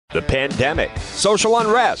The pandemic, social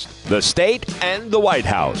unrest, the state, and the White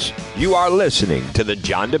House. You are listening to The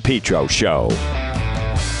John DePetro Show.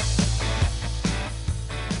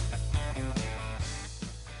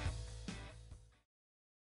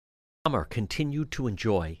 Summer, continue to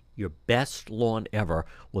enjoy your best lawn ever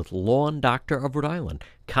with Lawn Doctor of Rhode Island.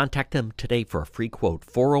 Contact them today for a free quote,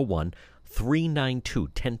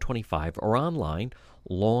 401-392-1025, or online,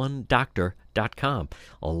 lawndoctor.com.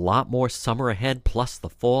 A lot more summer ahead, plus the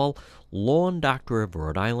fall. Lawn Doctor of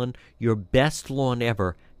Rhode Island, your best lawn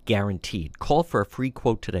ever, guaranteed. Call for a free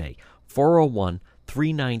quote today,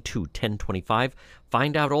 401-392-1025.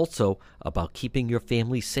 Find out also about keeping your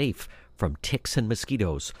family safe from ticks and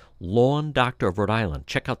mosquitoes. Lawn Doctor of Rhode Island.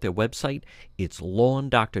 Check out their website. It's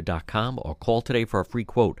lawndoctor.com, or call today for a free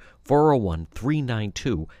quote,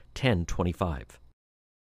 401-392-1025.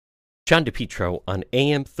 John DePetro on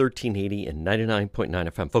AM 1380 and 99.9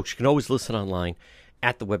 FM. Folks, you can always listen online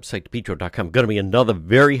at the website, depetro.com. Going to be another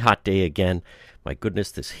very hot day again. My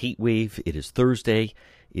goodness, this heat wave. It is Thursday.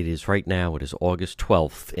 It is right now. It is August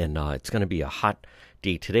 12th, and it's going to be a hot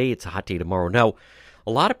day today. It's a hot day tomorrow. Now,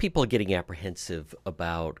 a lot of people are getting apprehensive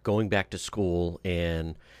about going back to school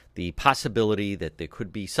and the possibility that there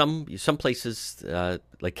could be some places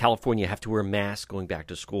like California have to wear a mask going back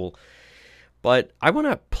to school. But I want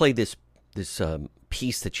to play this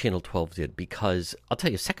piece that Channel 12 did, because I'll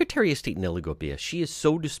tell you, Secretary of State Nellie Gorbea, she is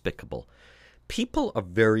so despicable. People are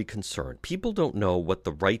very concerned. People don't know what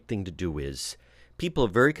the right thing to do is. People are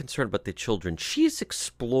very concerned about their children. She is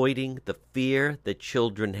exploiting the fear that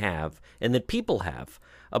children have and that people have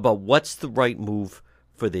about what's the right move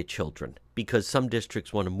for their children, because some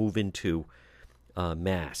districts want to move into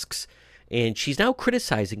masks. And she's now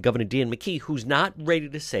criticizing Governor Dan McKee, who's not ready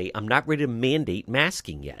to say, I'm not ready to mandate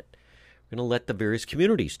masking yet. We're going to let the various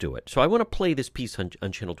communities do it. So I want to play this piece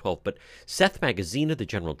on Channel 12. But Seth Magaziner, the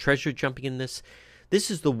general treasurer, jumping in this. This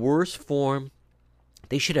is the worst form.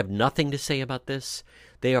 They should have nothing to say about this.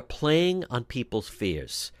 They are playing on people's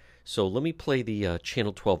fears. So let me play the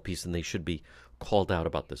Channel 12 piece, and they should be called out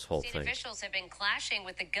about this whole thing. Officials have been clashing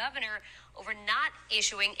with the governor over not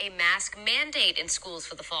issuing a mask mandate in schools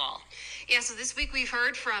for the fall. Yeah, so this week we've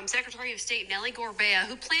heard from Secretary of State Nellie Gorbea,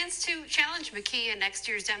 who plans to challenge McKee in next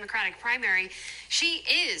year's Democratic primary. She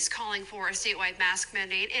is calling for a statewide mask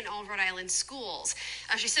mandate in all Rhode Island schools.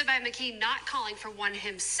 She said by McKee not calling for one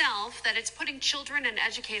himself that it's putting children and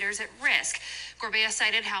educators at risk. Gorbea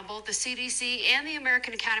cited how both the CDC and the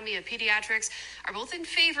American Academy of Pediatrics are both in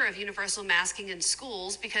favor of universal masking in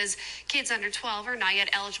schools because kids under 12 are not yet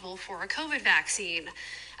eligible for a COVID vaccine.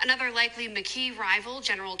 Another likely McKee rival,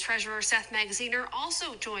 General Treasurer Seth Magaziner,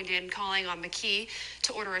 also joined in calling on McKee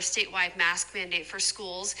to order a statewide mask mandate for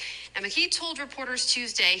schools. Now, McKee told reporters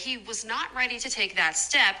Tuesday he was not ready to take that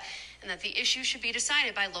step and that the issue should be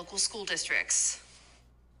decided by local school districts.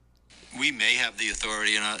 We may have the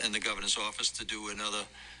authority in the governor's office to do another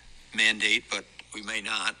mandate, but we may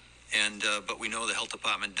not. And but we know the health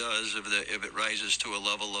department does if it rises to a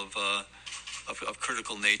level of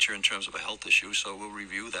critical nature in terms of a health issue. So we'll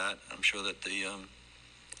review that. I'm sure that the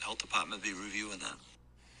health department will be reviewing that.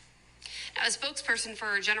 Now, a spokesperson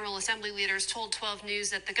for General Assembly leaders told 12 News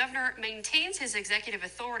that the governor maintains his executive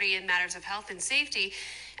authority in matters of health and safety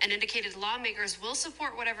and indicated lawmakers will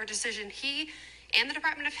support whatever decision he and the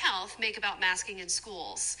Department of Health make about masking in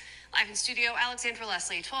schools. Live in studio, Alexandra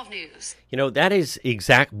Leslie, 12 News. You know, that is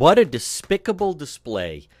what a despicable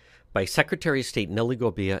display by Secretary of State Nellie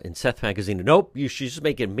Gorbea and Seth Magaziner. Nope, you should just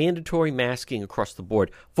make it mandatory masking across the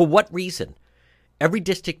board. For what reason? Every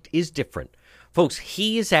district is different. Folks,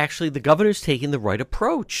 the governor's taking the right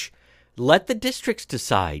approach. Let the districts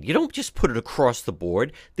decide. You don't just put it across the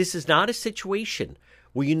board. This is not a situation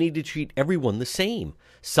where you need to treat everyone the same.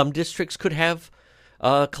 Some districts could have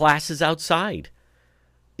classes outside,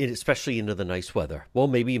 especially into the nice weather. Well,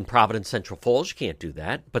 maybe in Providence, Central Falls, you can't do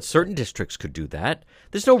that, but certain districts could do that.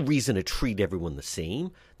 There's no reason to treat everyone the same.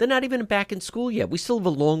 They're not even back in school yet. We still have a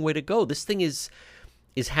long way to go. This thing is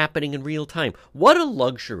happening in real time. What a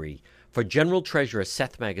luxury for General Treasurer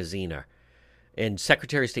Seth Magaziner and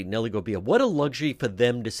Secretary of State Nellie Gorbea. What a luxury for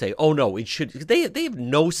them to say, oh, no, it should. They have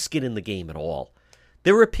no skin in the game at all.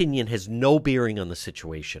 Their opinion has no bearing on the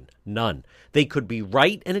situation. None. They could be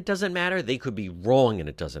right and it doesn't matter. They could be wrong and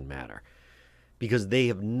it doesn't matter. Because they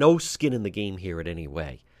have no skin in the game here in any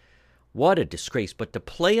way. What a disgrace. But to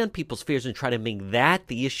play on people's fears and try to make that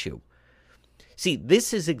the issue. See,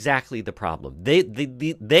 this is exactly the problem.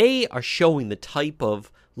 They are showing the type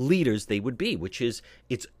of leaders they would be, which is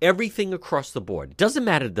it's everything across the board. It doesn't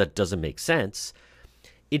matter that doesn't make sense.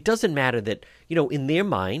 It doesn't matter that, in their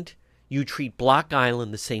mind, you treat Block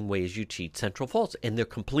Island the same way as you treat Central Falls, and they're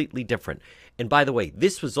completely different. And by the way,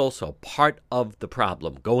 this was also part of the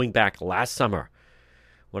problem going back last summer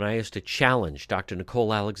when I asked to challenge Dr.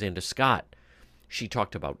 Nicole Alexander Scott. She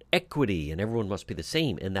talked about equity and everyone must be the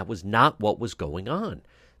same, and that was not what was going on.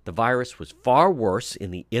 The virus was far worse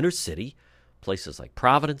in the inner city, places like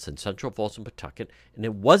Providence and Central Falls and Pawtucket, and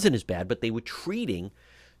it wasn't as bad, but they were treating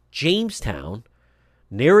Jamestown,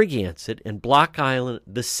 Narragansett, and Block Island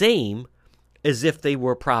the same as if they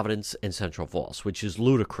were Providence and Central Falls, which is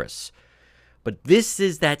ludicrous. But this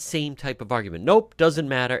is that same type of argument. Nope, doesn't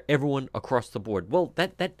matter. Everyone across the board. Well,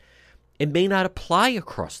 that it may not apply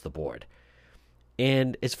across the board.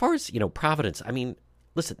 And as far as, Providence, I mean,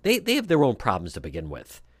 listen, they have their own problems to begin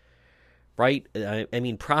with, right? I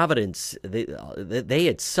mean, Providence, they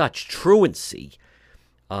had such truancy.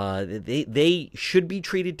 They should be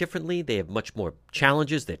treated differently. They have much more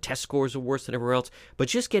challenges. Their test scores are worse than everywhere else. But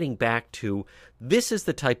just getting back to, this is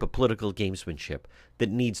the type of political gamesmanship that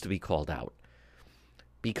needs to be called out.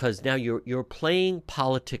 Because now you're playing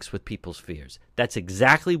politics with people's fears. That's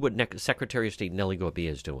exactly what Secretary of State Nellie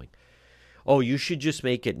Gorbea is doing. Oh, you should just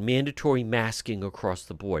make it mandatory masking across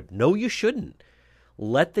the board. No, you shouldn't.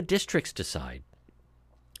 Let the districts decide.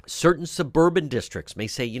 Certain suburban districts may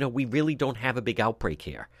say, we really don't have a big outbreak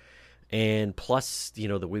here. And plus,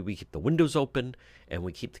 the way we keep the windows open and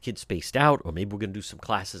we keep the kids spaced out, or maybe we're going to do some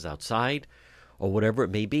classes outside or whatever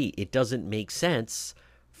it may be. It doesn't make sense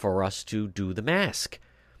for us to do the mask.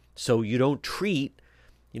 So you don't treat,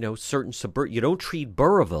 certain you don't treat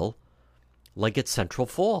Burrillville like it's Central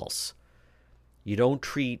Falls. You don't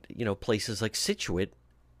treat, places like Scituate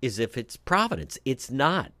as if it's Providence. It's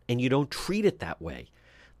not, and you don't treat it that way.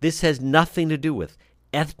 This has nothing to do with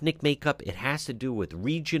ethnic makeup. It has to do with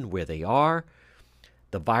region where they are.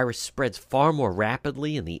 The virus spreads far more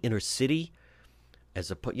rapidly in the inner city,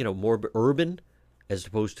 more urban as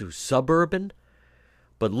opposed to suburban.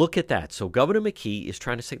 But look at that. So Governor McKee is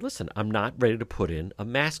trying to say, listen, I'm not ready to put in a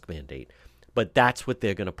mask mandate. But that's what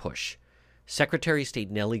they're going to push. Secretary of State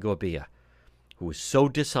Nellie Gorbea, who was so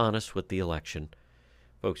dishonest with the election,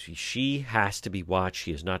 folks, she has to be watched.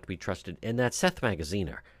 She is not to be trusted. And that Seth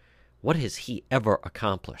Magaziner, what has he ever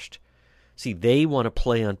accomplished? See, they want to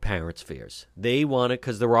play on parents' fears. They want to,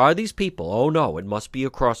 because there are these people, oh no, it must be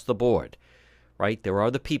across the board, right? There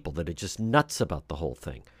are the people that are just nuts about the whole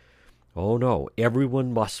thing. Oh no,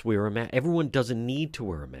 everyone must wear a mask. Everyone doesn't need to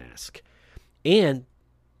wear a mask. And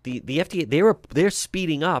the FDA, they're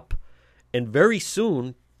speeding up, and very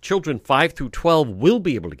soon, children 5 through 12 will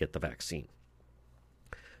be able to get the vaccine.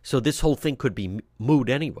 So this whole thing could be moot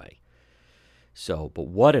anyway. But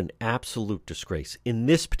what an absolute disgrace. In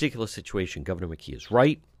this particular situation, Governor McKee is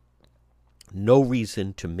right. No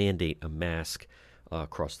reason to mandate a mask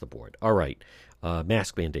across the board. All right,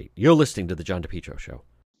 mask mandate. You're listening to The John DePetro Show.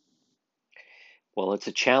 Well, it's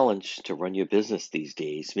a challenge to run your business these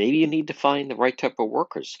days. Maybe you need to find the right type of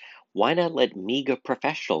workers. Why not let MEGA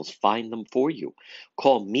Professionals find them for you?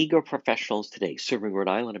 Call MEGA Professionals today, serving Rhode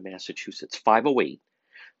Island and Massachusetts,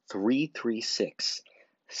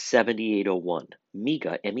 508-336-7801.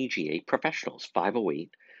 MEGA, M-E-G-A, Professionals,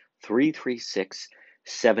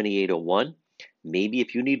 508-336-7801. Maybe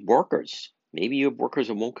if you need workers, maybe you have workers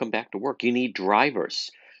that won't come back to work. You need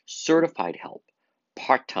drivers, certified help,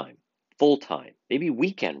 part-time, full-time, maybe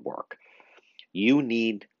weekend work. You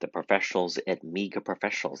need the professionals at MEGA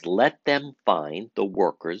Professionals. Let them find the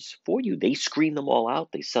workers for you. They screen them all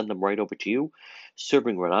out. They send them right over to you.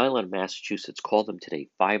 Serving Rhode Island, Massachusetts. Call them today,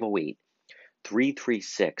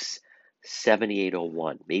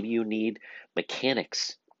 508-336-7801. Maybe you need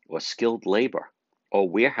mechanics or skilled labor or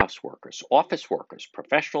warehouse workers, office workers,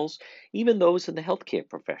 professionals, even those in the healthcare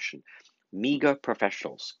profession. MEGA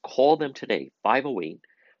Professionals. Call them today,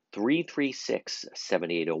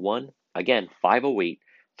 508-336-7801. Again,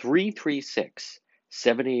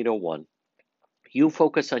 508-336-7801. You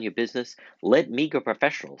focus on your business. Let MEGA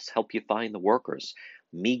Professionals help you find the workers.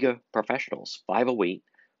 MEGA Professionals,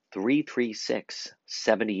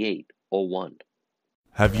 508-336-7801.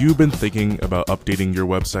 Have you been thinking about updating your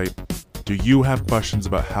website? Do you have questions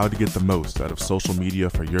about how to get the most out of social media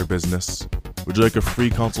for your business? Would you like a free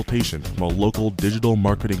consultation from a local digital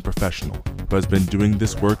marketing professional who has been doing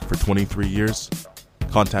this work for 23 years?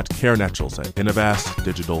 Contact Karen Etchels at Innovast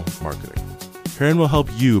Digital Marketing. Karen will help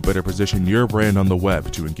you better position your brand on the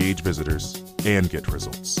web to engage visitors and get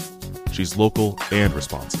results. She's local and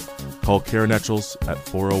responsive. Call Karen Etchels at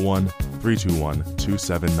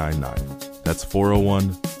 401-321-2799. That's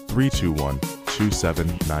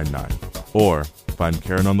 401-321-2799. Or find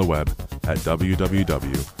Karen on the web at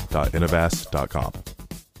www.innovast.com.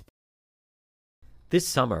 This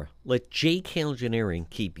summer, let JK Engineering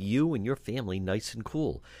keep you and your family nice and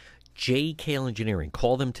cool. JK Engineering.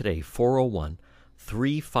 Call them today,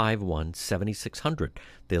 401-351-7600.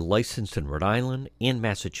 They're licensed in Rhode Island and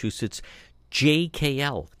Massachusetts.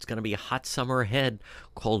 JKL. It's going to be a hot summer ahead.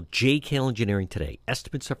 Call JKL Engineering today.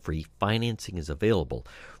 Estimates are free. Financing is available.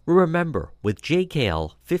 Remember, with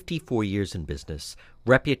JKL, 54 years in business,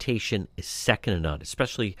 reputation is second to none,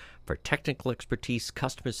 especially for technical expertise,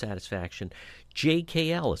 customer satisfaction.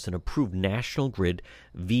 JKL is an approved National Grid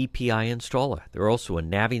VPI installer. They're also a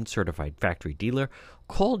Navien certified factory dealer.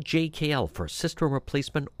 Call JKL for a system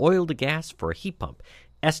replacement, oil to gas for a heat pump.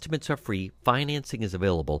 Estimates are free. Financing is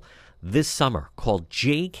available this summer. Call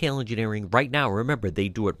JKL Engineering right now. Remember, they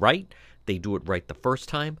do it right. They do it right the first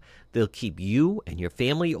time. They'll keep you and your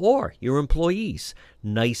family or your employees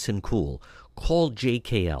nice and cool. Call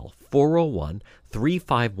JKL,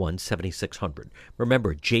 401-351-7600.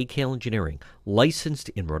 Remember, JKL Engineering, licensed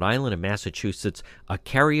in Rhode Island and Massachusetts, a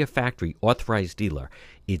Carrier Factory authorized dealer.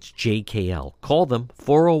 It's JKL. Call them,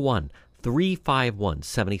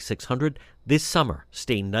 401-351-7600. This summer,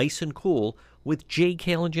 stay nice and cool with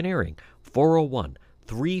JKL Engineering,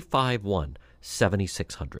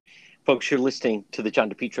 401-351-7600. Folks, you're listening to the John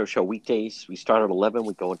DePetro Show weekdays. We start at 11.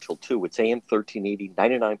 We go until 2. It's AM 1380,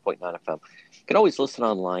 99.9 FM. You can always listen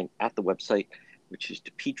online at the website, which is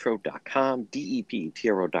depetro.com,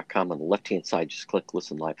 DEPETRO.com. On the left-hand side, just click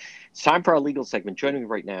Listen Live. It's time for our legal segment. Joining me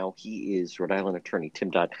right now, he is Rhode Island attorney Tim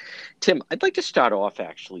Dodd. Tim, I'd like to start off,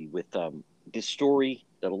 actually, with this story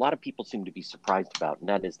that a lot of people seem to be surprised about, and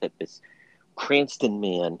that is that this Cranston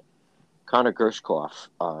man, Connor Gershkoff,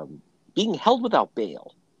 being held without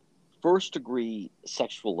bail, first-degree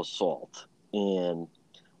sexual assault. And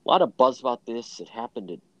a lot of buzz about this. It happened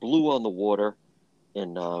at Blue on the Water.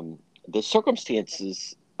 And the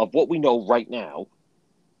circumstances of what we know right now,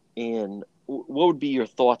 and what would be your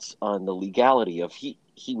thoughts on the legality of he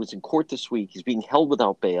was in court this week. He's being held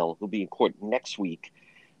without bail. He'll be in court next week.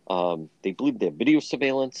 They believe they have video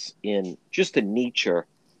surveillance, and just the nature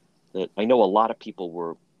that I know a lot of people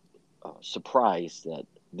were surprised that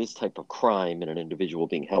this type of crime in an individual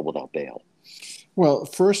being held without bail. Well,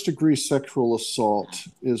 first-degree sexual assault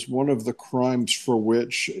is one of the crimes for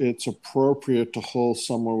which it's appropriate to hold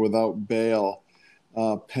someone without bail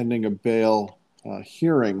pending a bail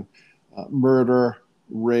hearing. Murder,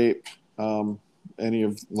 rape, any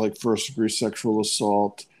of like first-degree sexual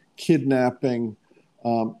assault, kidnapping,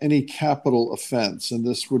 any capital offense, and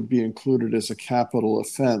this would be included as a capital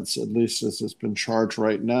offense, at least as it's been charged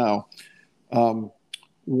right now,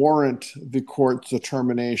 warrant the court's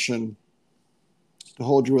determination to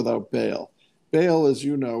hold you without bail. Bail, as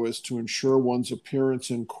you know, is to ensure one's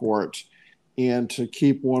appearance in court and to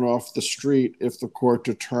keep one off the street if the court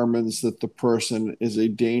determines that the person is a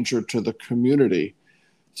danger to the community.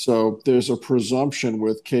 So there's a presumption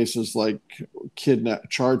with cases like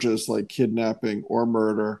charges like kidnapping or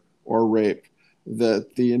murder or rape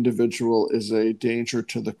that the individual is a danger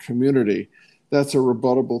to the community. That's a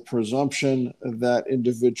rebuttable presumption. That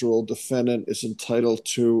individual defendant is entitled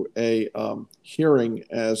to a hearing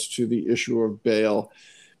as to the issue of bail.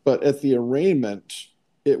 But at the arraignment,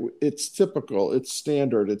 it's typical, it's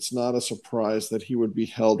standard, it's not a surprise that he would be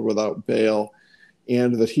held without bail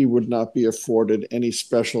and that he would not be afforded any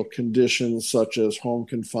special conditions such as home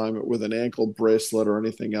confinement with an ankle bracelet or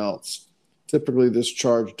anything else. Typically, this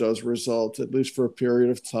charge does result, at least for a period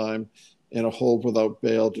of time, in a hold without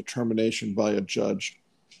bail determination by a judge.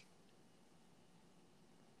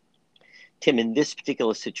 Tim, in this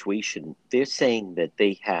particular situation, they're saying that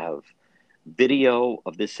they have video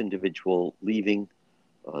of this individual leaving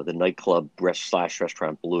the nightclub /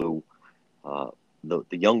 restaurant Blue. The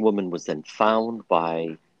young woman was then found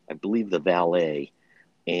by, I believe, the valet,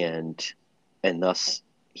 and thus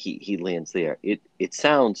he lands there. It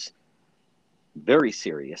sounds very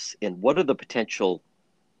serious. And what are the potential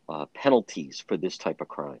penalties for this type of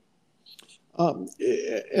crime?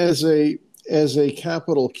 As a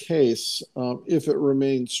capital case, if it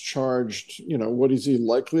remains charged, what is he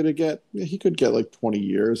likely to get? He could get like 20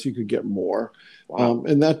 years. He could get more. Wow.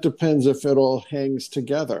 And that depends if it all hangs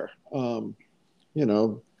together. I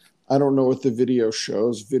don't know what the video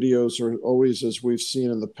shows. Videos are always, as we've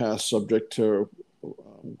seen in the past, subject to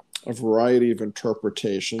a variety of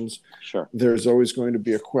interpretations. Sure. There's always going to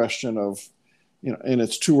be a question of, and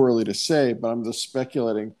it's too early to say, but I'm just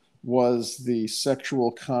speculating, was the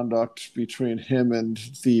sexual conduct between him and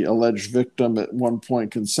the alleged victim at one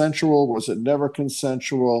point consensual? Was it never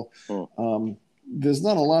consensual? There's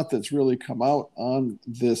not a lot that's really come out on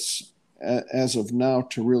this as of now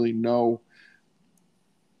to really know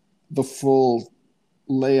the full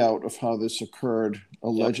layout of how this occurred,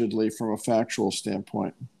 allegedly, from a factual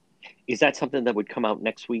standpoint. Is that something that would come out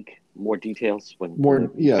next week? More details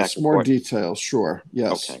more details. Sure.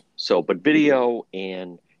 Yes. Okay. So, but video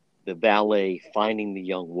and the valet finding the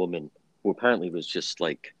young woman who apparently was just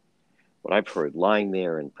like what I've heard, lying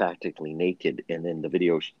there and practically naked, and then the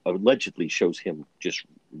video allegedly shows him just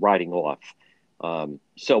riding off.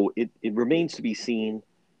 So it remains to be seen.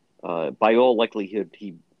 By all likelihood,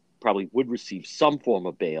 he probably would receive some form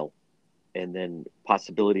of bail, and then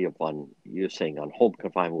possibility of you're saying on home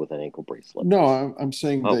confinement with an ankle bracelet. No, I'm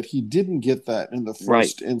saying that he didn't get that in the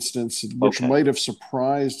first instance, which might have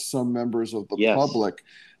surprised some members of the public.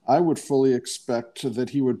 I would fully expect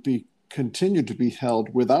that he would continue to be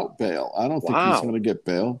held without bail. I don't think he's going to get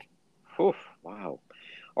bailed. Oof, wow.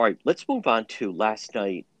 All right, let's move on to last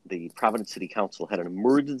night. The Providence City Council had an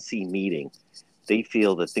emergency meeting. They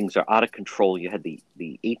feel that things are out of control. You had the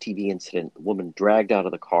ATV incident, the woman dragged out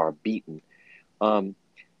of the car, beaten.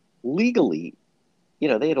 Legally,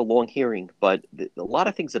 they had a long hearing, but a lot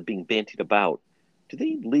of things are being bantied about. Do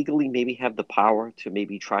they legally maybe have the power to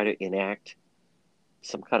maybe try to enact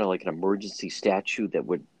some kind of like an emergency statute that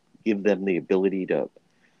would give them the ability to,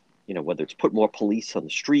 whether it's put more police on the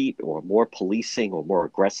street or more policing or more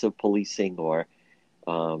aggressive policing, or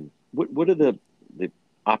what are the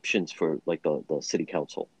options for like the city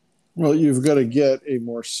council? Well, you've got to get a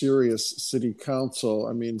more serious city council.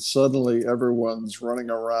 I mean, suddenly everyone's running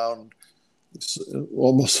around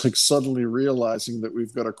almost like suddenly realizing that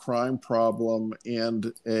we've got a crime problem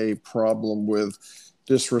and a problem with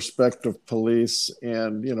disrespect of police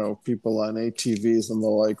and, people on ATVs and the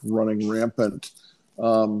like running rampant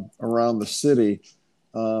around the city.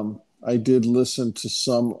 I did listen to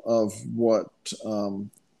some of what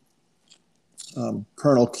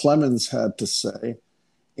Colonel Clemens had to say,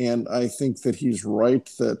 and I think that he's right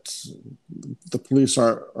that the police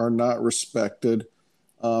are not respected.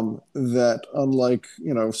 That unlike,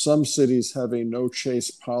 some cities have a no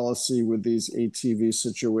chase policy with these ATV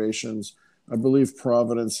situations, I believe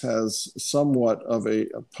Providence has somewhat of a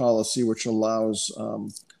policy which allows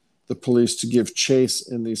the police to give chase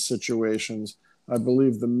in these situations. I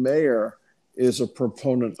believe the mayor is a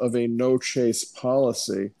proponent of a no chase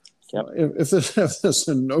policy. Yep. If there's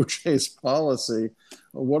a no chase policy,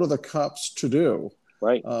 what are the cops to do?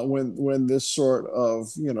 Right. When this sort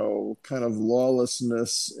of, kind of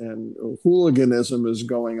lawlessness and hooliganism is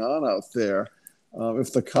going on out there,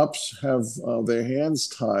 if the cops have their hands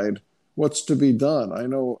tied, what's to be done?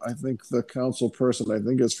 I think the council person, I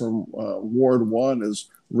think it's from Ward 1, is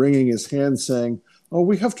wringing his hands saying, oh,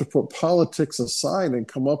 we have to put politics aside and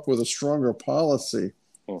come up with a stronger policy.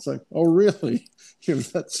 It's like, oh, really?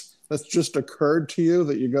 That's just occurred to you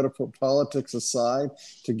that you got to put politics aside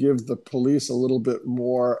to give the police a little bit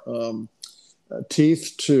more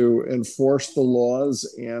teeth to enforce the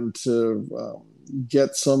laws and to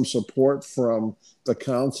get some support from the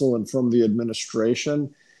council and from the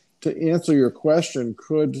administration. To answer your question,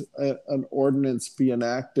 could an ordinance be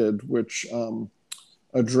enacted which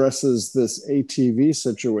addresses this ATV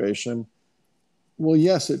situation? Well,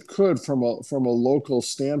 yes, it could from a local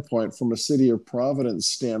standpoint, from a city of Providence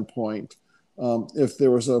standpoint, if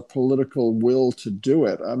there was a political will to do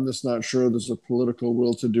it. I'm just not sure there's a political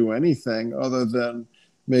will to do anything other than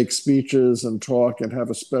make speeches and talk and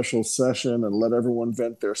have a special session and let everyone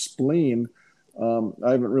vent their spleen.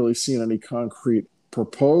 I haven't really seen any concrete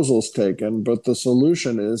proposals taken, but the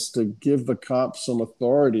solution is to give the cops some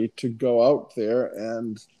authority to go out there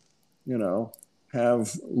and,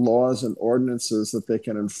 have laws and ordinances that they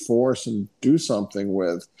can enforce and do something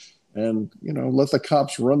with, and, let the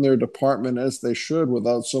cops run their department as they should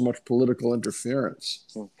without so much political interference.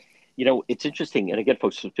 It's interesting. And again,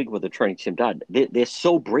 folks, speaking with Attorney Tim Dodd, they're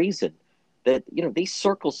so brazen that, they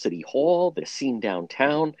circle City Hall, they're seen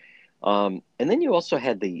downtown. And then you also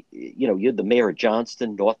had you had the mayor of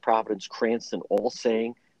Johnston, North Providence, Cranston, all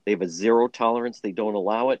saying they have a zero tolerance. They don't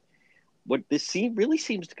allow it. What this really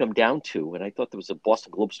seems to come down to, and I thought there was a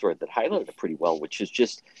Boston Globe story that highlighted it pretty well, which is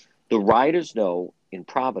just the riders know in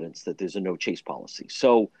Providence that there's a no chase policy.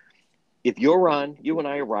 So if you and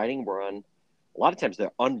I are riding, we're on, a lot of times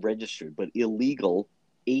they're unregistered, but illegal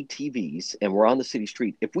ATVs, and we're on the city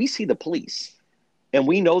street. If we see the police and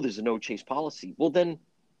we know there's a no chase policy, well, then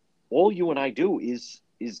all you and I do is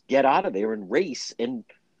get out of there and race. And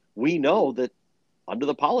we know that under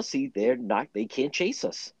the policy, they can't chase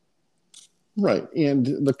us. Right.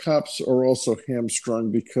 And the cops are also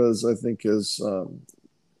hamstrung because I think, as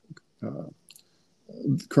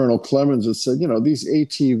Colonel Clemens has said, these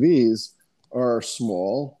ATVs are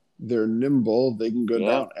small, They're nimble. They can go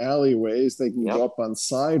down alleyways. They can go up on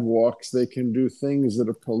sidewalks. They can do things that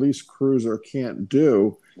a police cruiser can't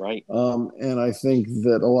do. Right. And I think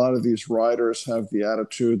that a lot of these riders have the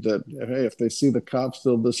attitude that, hey, if they see the cops,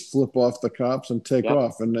 they'll just flip off the cops and take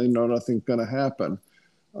off, and they know nothing's going to happen.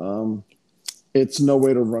 It's no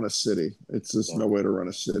way to run a city. It's just no way to run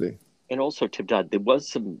a city. And also, Tim Dodd, there was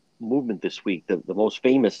some movement this week. The most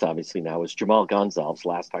famous, obviously, now is Jamal Gonzalez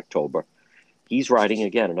last October. He's riding,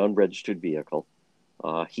 again, an unregistered vehicle.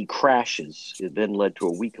 He crashes. It then led to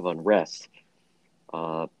a week of unrest.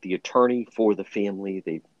 The attorney for the family,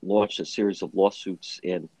 they launched a series of lawsuits,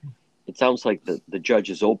 and it sounds like the judge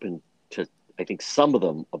is open to, I think, some of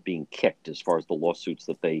them are being kicked as far as the lawsuits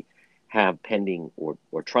that they have pending or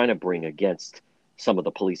trying to bring against some of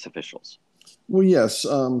the police officials. Well, yes.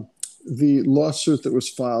 The lawsuit that was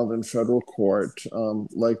filed in federal court,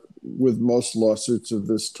 like with most lawsuits of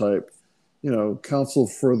this type, counsel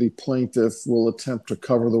for the plaintiff will attempt to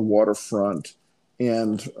cover the waterfront,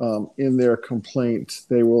 and in their complaint,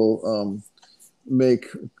 they will make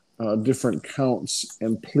different counts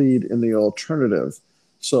and plead in the alternative.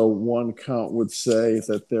 So one count would say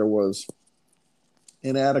that there was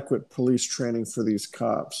inadequate police training for these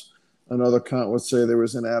cops. Another count would say there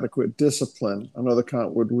was inadequate discipline. Another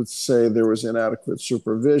count would say there was inadequate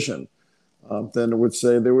supervision. Then it would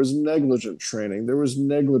say there was negligent training, there was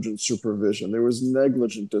negligent supervision, there was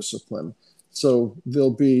negligent discipline. So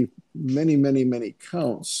there'll be many, many, many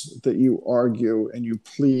counts that you argue and you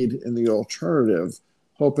plead in the alternative,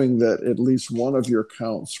 hoping that at least one of your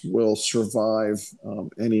counts will survive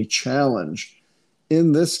any challenge.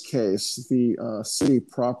 In this case, the city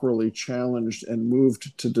properly challenged and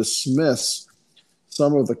moved to dismiss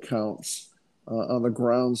some of the counts on the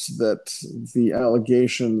grounds that the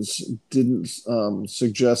allegations didn't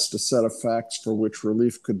suggest a set of facts for which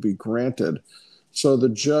relief could be granted. So the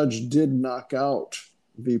judge did knock out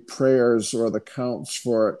the prayers or the counts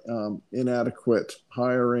for inadequate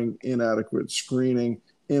hiring, inadequate screening,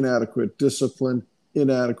 inadequate discipline,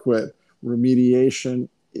 inadequate remediation,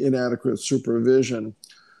 inadequate supervision.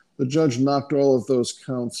 The judge knocked all of those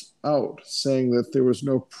counts out, saying that there was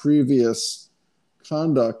no previous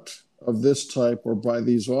conduct of this type or by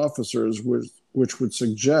these officers which would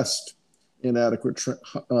suggest inadequate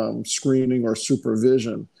screening or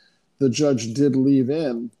supervision. The judge did leave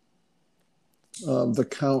in the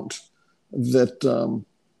count that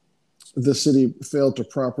the city failed to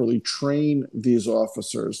properly train these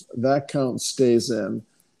officers. That count stays in,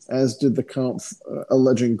 as did the count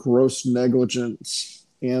alleging gross negligence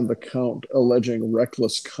and the count alleging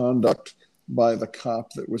reckless conduct by the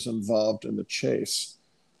cop that was involved in the chase.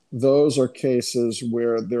 Those are cases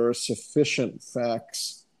where there are sufficient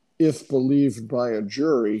facts, if believed by a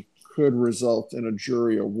jury, could result in a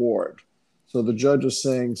jury award. So the judge is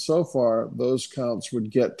saying so far those counts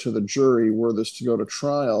would get to the jury were this to go to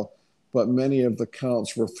trial, but many of the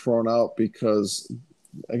counts were thrown out because,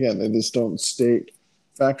 again, they just don't state,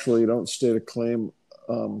 factually don't state a claim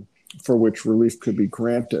for which relief could be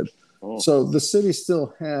granted. So the city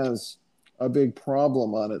still has a big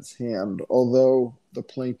problem on its hand, although the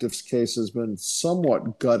plaintiff's case has been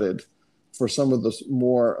somewhat gutted for some of the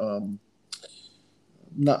more, I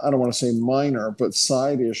don't want to say minor, but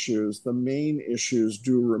side issues. The main issues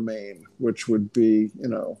do remain, which would be,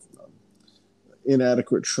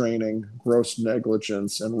 inadequate training, gross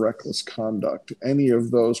negligence, and reckless conduct. Any of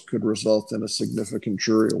those could result in a significant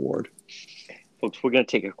jury award. Folks, we're going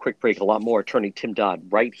to take a quick break. A lot more. Attorney Tim Dodd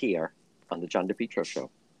right here on the John DePetro Show.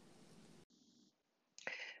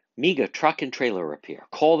 Miga Truck and Trailer Repair.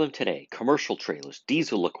 Call them today. Commercial trailers,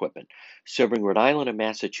 diesel equipment, serving Rhode Island and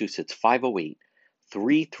Massachusetts.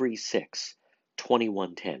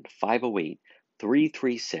 508-336-2110.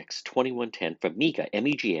 508-336-2110 for Miga,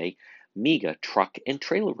 M-E-G-A, Miga Truck and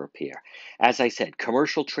Trailer Repair. As I said,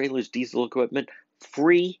 commercial trailers, diesel equipment,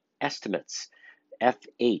 free estimates,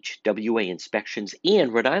 FHWA inspections,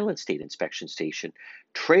 and Rhode Island State Inspection Station,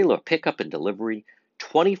 trailer pickup and delivery,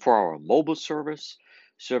 24-hour mobile service,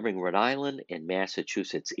 serving Rhode Island and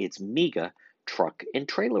Massachusetts. It's Miga Truck and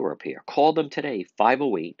Trailer Repair. Call them today,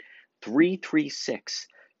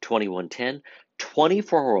 508-336-2110,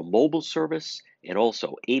 24-hour mobile service, and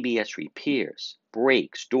also ABS repairs,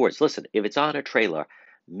 brakes, doors. Listen, if it's on a trailer,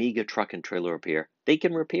 Miga Truck and Trailer Repair, they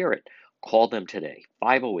can repair it. Call them today,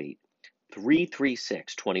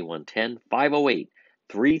 508-336-2110,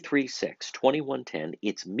 508-336-2110.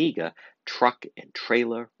 It's Miga Truck and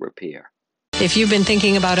Trailer Repair. If you've been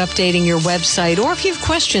thinking about updating your website, or if you have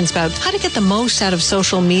questions about how to get the most out of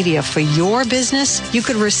social media for your business, you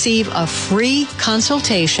could receive a free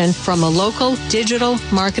consultation from a local digital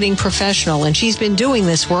marketing professional, and she's been doing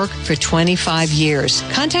this work for 25 years.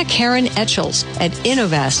 Contact Karen Etchels at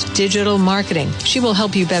Innovast Digital Marketing. She will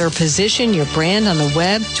help you better position your brand on the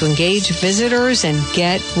web to engage visitors and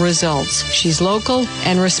get results. She's local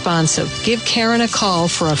and responsive. Give Karen a call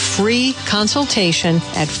for a free consultation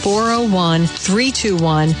at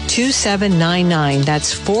 401-321-2799.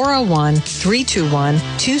 That's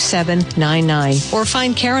 401-321-2799. Or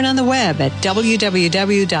find Karen on the web at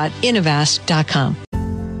www.innovast.com.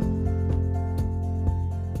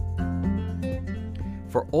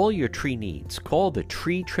 For all your tree needs, call the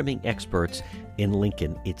tree trimming experts in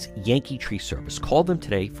Lincoln. It's Yankee Tree Service. Call them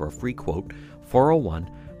today for a free quote,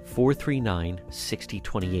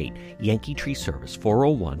 401-439-6028. Yankee Tree Service,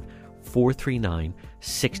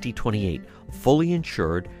 401-439-6028. Fully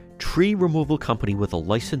insured tree removal company with a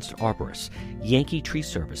licensed arborist. Yankee Tree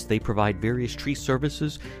Service. They provide various tree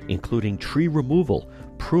services, including tree removal,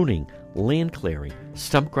 pruning, land clearing,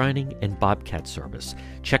 stump grinding, and bobcat service.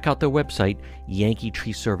 Check out their website,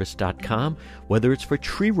 yankeetreeservice.com. Whether it's for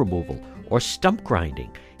tree removal or stump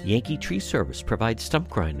grinding, Yankee Tree Service provides stump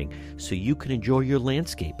grinding so you can enjoy your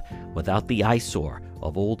landscape without the eyesore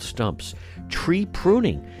of old stumps. Tree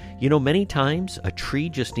pruning. You know, many times a tree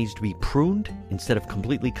just needs to be pruned instead of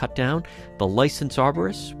completely cut down. The licensed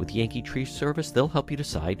arborists with Yankee Tree Service, they'll help you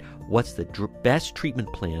decide what's the best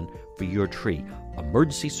treatment plan for your tree.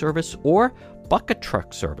 Emergency service or bucket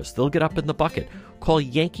truck service. They'll get up in the bucket. Call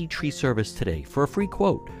Yankee Tree Service today for a free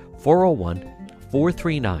quote,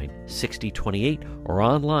 401-439-6028, or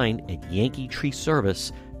online at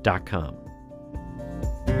yankeetreeservice.com.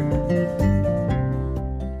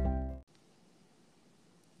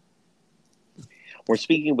 We're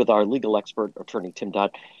speaking with our legal expert, attorney Tim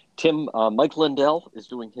Dodd. Tim, Mike Lindell is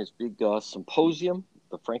doing his big symposium,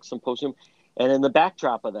 the Frank Symposium. And in the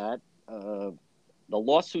backdrop of that, the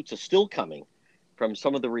lawsuits are still coming from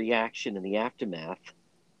some of the reaction in the aftermath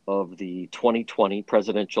of the 2020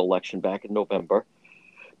 presidential election back in November.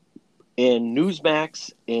 And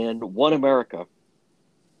Newsmax and One America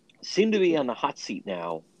seem to be on the hot seat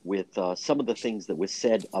now with some of the things that was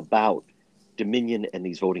said about Dominion and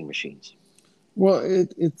these voting machines. Well,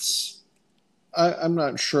 I'm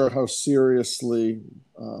not sure how seriously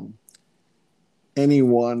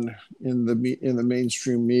anyone in the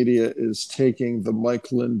mainstream media is taking the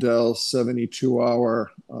Mike Lindell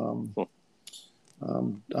 72-hour, I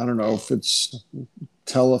don't know if it's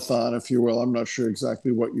telethon, if you will. I'm not sure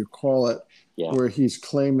exactly what you call it, where he's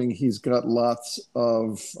claiming he's got lots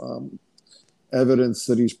of evidence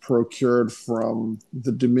that he's procured from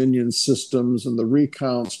the Dominion systems and the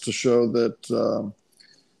recounts to show that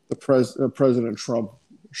President Trump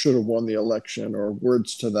should have won the election, or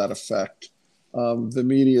words to that effect. The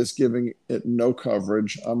media is giving it no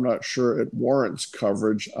coverage. I'm not sure it warrants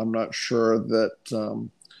coverage. I'm not sure that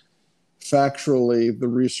factually the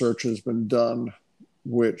research has been done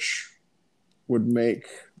which would make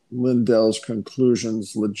Lindell's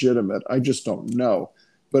conclusions legitimate. I just don't know.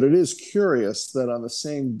 But it is curious that on the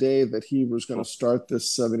same day that he was going to start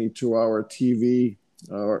this 72-hour TV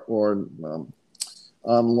or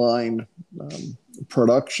online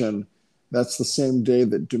production, that's the same day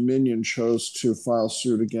that Dominion chose to file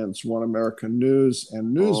suit against One America News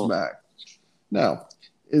and Newsmax. Now,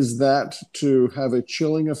 is that to have a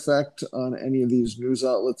chilling effect on any of these news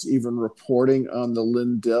outlets even reporting on the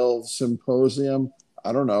Lindell Symposium?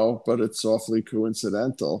 I don't know, but it's awfully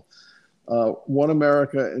coincidental. One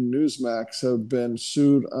America and Newsmax have been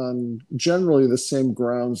sued on generally the same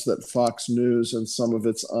grounds that Fox News and some of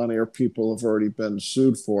its on-air people have already been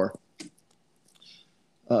sued for.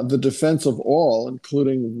 The defense of all,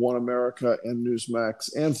 including One America and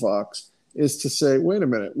Newsmax and Fox, is to say, wait a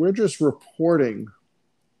minute, we're just reporting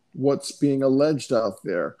what's being alleged out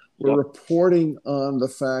there. We're reporting on the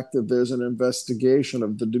fact that there's an investigation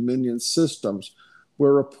of the Dominion systems.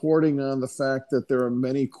 We're reporting on the fact that there are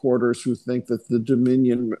many quarters who think that the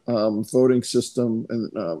Dominion voting system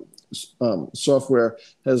and software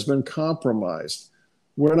has been compromised.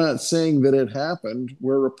 We're not saying that it happened.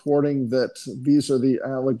 We're reporting that these are the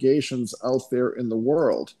allegations out there in the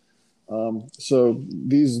world. So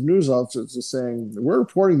these news outlets are saying, we're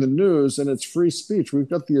reporting the news and it's free speech. We've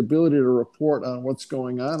got the ability to report on what's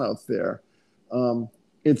going on out there.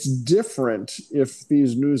 It's different if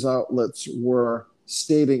these news outlets were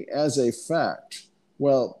stating as a fact,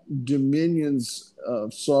 well, Dominion's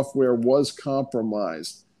software was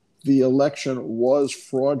compromised. The election was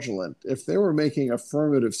fraudulent. If they were making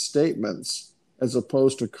affirmative statements as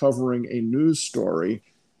opposed to covering a news story,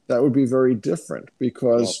 that would be very different,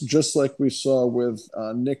 because just like we saw with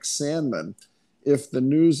Nick Sandmann, if the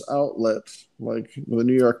news outlet like the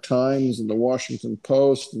New York Times and the Washington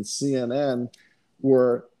Post and CNN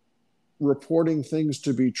were reporting things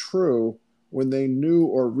to be true when they knew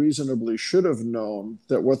or reasonably should have known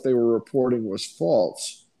that what they were reporting was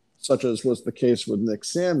false, such as was the case with Nick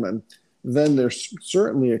Sandmann, then they're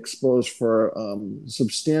certainly exposed for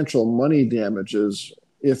substantial money damages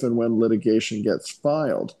if and when litigation gets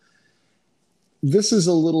filed. This is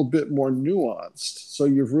a little bit more nuanced. So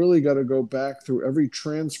you've really got to go back through every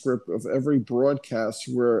transcript of every broadcast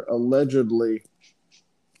where allegedly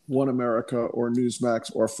One America or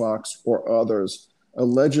Newsmax or Fox or others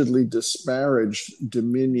allegedly disparaged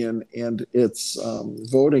Dominion and its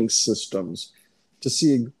voting systems, to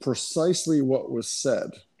see precisely what was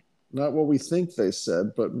said. Not what we think they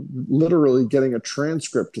said, but literally getting a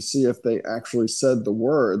transcript to see if they actually said the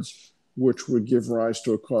words which would give rise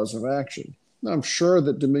to a cause of action. Now, I'm sure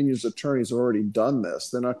that Dominion's attorneys have already done this.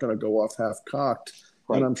 They're not going to go off half-cocked.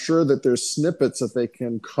 Right. And I'm sure that there's snippets that they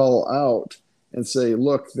can cull out and say,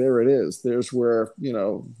 look, there it is. There's where,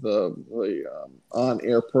 the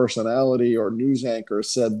on-air personality or news anchor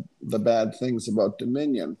said the bad things about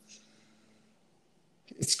Dominion.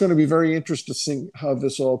 It's going to be very interesting how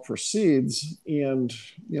this all proceeds. And,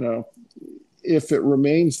 if it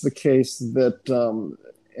remains the case that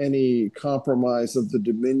any compromise of the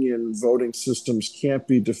Dominion voting systems can't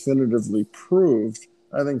be definitively proved,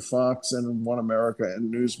 I think Fox and One America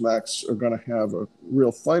and Newsmax are going to have a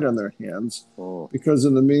real fight on their hands, because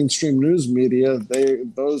in the mainstream news media,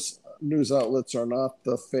 those news outlets are not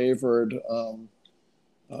the favored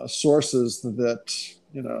sources that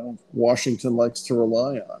Washington likes to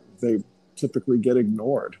rely on. They typically get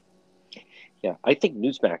ignored. Yeah, I think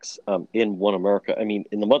Newsmax in One America, in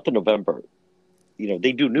the month of November,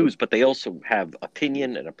 they do news, but they also have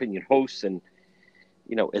opinion and opinion hosts. And,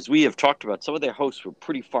 as we have talked about, some of their hosts were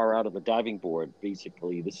pretty far out of the diving board.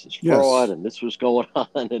 Basically, this is fraud, and this was going on.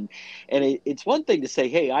 And it's one thing to say,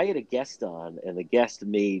 hey, I had a guest on, and the guest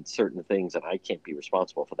made certain things, and I can't be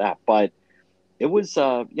responsible for that. But it was,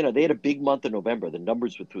 they had a big month in November. The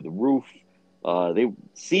numbers were through the roof. They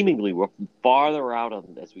seemingly were farther out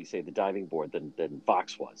on, as we say, the diving board than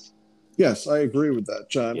Fox was. Yes, I agree with that,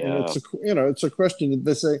 John. Yeah. And it's a question that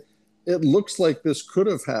they say, it looks like this could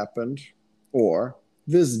have happened, or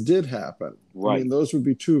this did happen. Right. Those would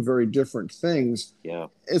be two very different things. Yeah.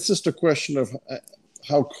 It's just a question of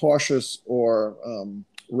how cautious or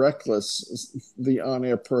reckless the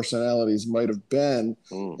on-air personalities might have been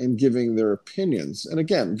in giving their opinions. And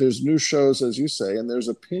again, there's news shows, as you say, and there's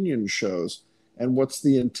opinion shows. And what's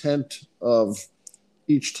the intent of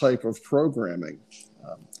each type of programming?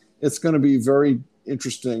 It's going to be very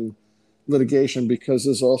interesting litigation, because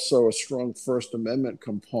there's also a strong First Amendment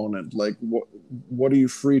component. Like, what are you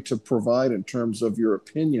free to provide in terms of your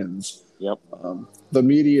opinions? Yep. The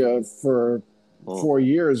media for 4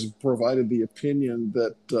 years provided the opinion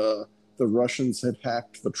that the Russians had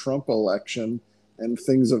hacked the Trump election and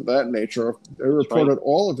things of that nature. They reported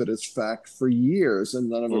all of it as fact for years,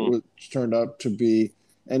 and none of it turned out to be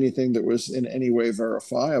anything that was in any way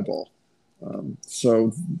verifiable.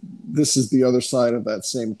 So this is the other side of that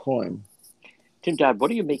same coin. Tim Dodd, what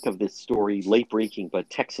do you make of this story, late breaking, but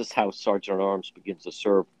Texas House Sergeant at Arms begins to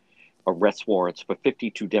serve arrest warrants for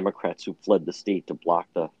 52 Democrats who fled the state to block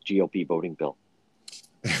the GOP voting bill?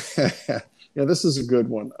 Yeah, this is a good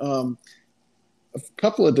one. A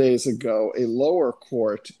couple of days ago, a lower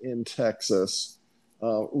court in Texas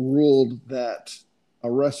ruled that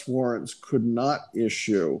arrest warrants could not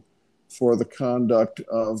issue for the conduct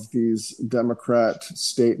of these Democrat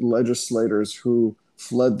state legislators who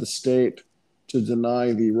fled the state to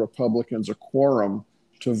deny the Republicans a quorum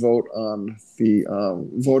to vote on the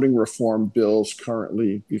voting reform bills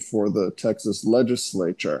currently before the Texas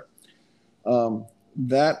legislature.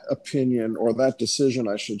 That opinion, or that decision,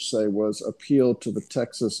 I should say, was appealed to the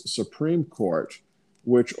Texas Supreme Court,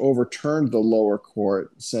 which overturned the lower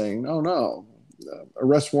court, saying, no,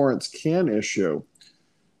 arrest warrants can issue.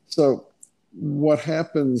 So what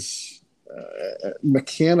happens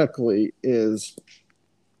mechanically is,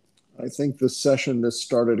 I think the session that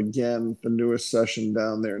started again, the newest session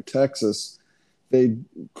down there in Texas, they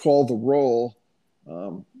call the roll.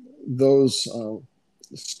 Those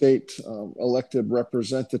state elected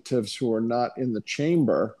representatives who are not in the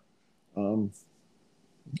chamber,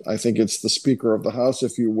 I think it's the Speaker of the House,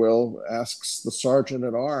 if you will, asks the Sergeant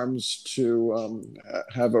at Arms to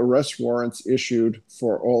have arrest warrants issued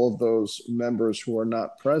for all of those members who are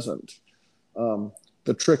not present.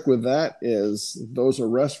 the trick with that is those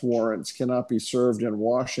arrest warrants cannot be served in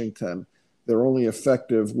Washington. They're only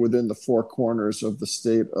effective within the four corners of the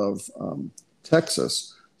state of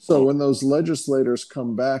Texas. So when those legislators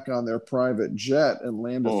come back on their private jet and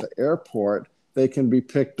land at the airport, they can be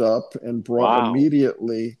picked up and brought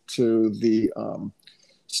immediately to the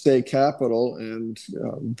state capitol and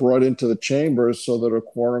brought into the chambers so that a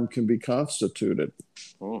quorum can be constituted.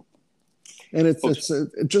 And it's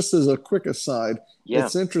just as a quick aside,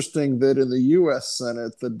 it's interesting that in the U.S.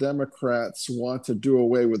 Senate, the Democrats want to do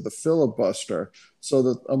away with the filibuster so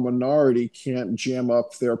that a minority can't jam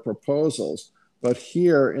up their proposals. But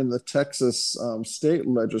here in the Texas state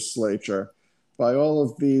legislature, by all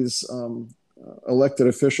of these elected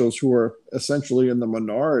officials who are essentially in the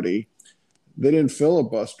minority, they didn't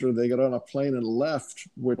filibuster. They got on a plane and left,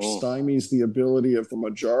 which stymies the ability of the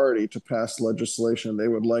majority to pass legislation they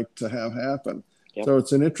would like to have happen. So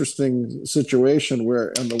it's an interesting situation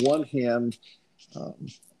where, on the one hand,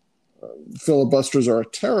 filibusters are a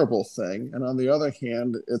terrible thing, and on the other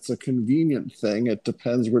hand, it's a convenient thing. It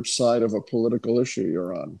depends which side of a political issue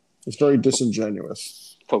you're on. It's very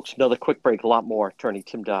disingenuous. Folks, another quick break, a lot more. Attorney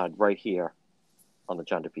Tim Dodd right here on the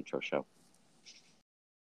John DePetro Show.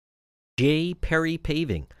 J. Perry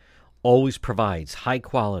Paving always provides high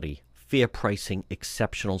quality, fair pricing,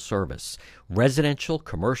 exceptional service. Residential,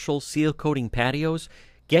 commercial, seal coating patios.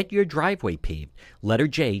 Get your driveway paved. Letter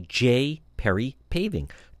J, J. Perry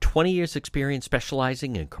Paving. 20 years experience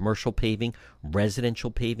specializing in commercial paving,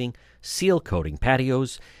 residential paving, seal coating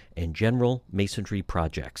patios, and general masonry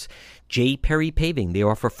projects. J. Perry Paving, they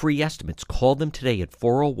offer free estimates. Call them today at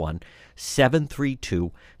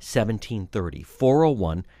 401-732-1730.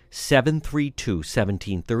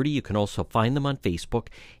 401-732-1730. You can also find them on Facebook.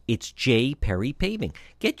 It's J. Perry Paving.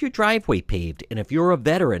 Get your driveway paved, and if you're a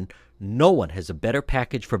veteran, no one has a better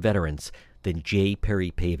package for veterans than J.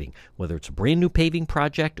 Perry Paving. Whether it's a brand new paving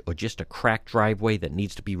project or just a cracked driveway that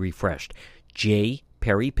needs to be refreshed, J.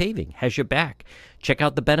 Perry Paving has your back. Check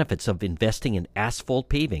out the benefits of investing in asphalt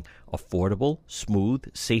paving. Affordable, smooth,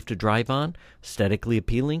 safe to drive on, aesthetically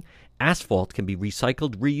appealing. Asphalt can be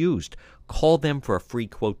recycled, reused. Call them for a free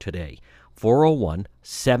quote today.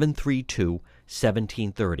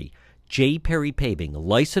 401-732-1730. J. Perry Paving, a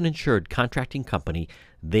licensed insured contracting company.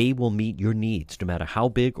 They will meet your needs no matter how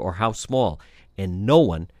big or how small. And no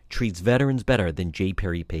one treats veterans better than J.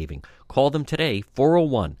 Perry Paving. Call them today,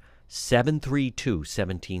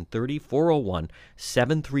 401-732-1730,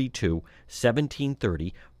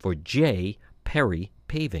 401-732-1730 for J. Perry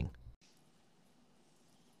Paving.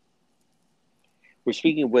 We're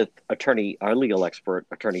speaking with our legal expert,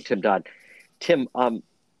 Attorney Tim Dodd. Tim,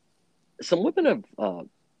 some women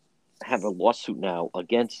have a lawsuit now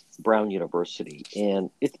against Brown University, and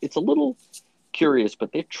it's a little curious,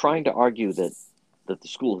 but they're trying to argue that the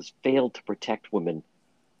school has failed to protect women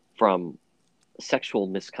from sexual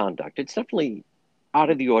misconduct. It's definitely out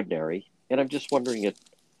of the ordinary, and I'm just wondering at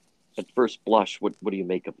first blush, what do you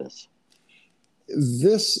make of this?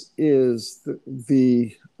 This is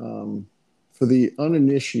the for the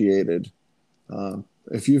uninitiated,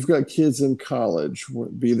 if you've got kids in college,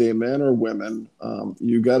 be they men or women,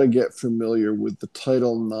 you got to get familiar with the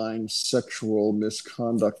Title IX sexual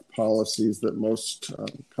misconduct policies that most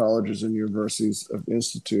colleges and universities have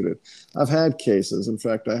instituted. I've had cases. In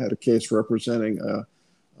fact, I had a case representing a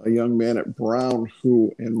young man at Brown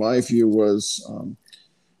who, in my view, was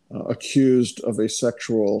accused of a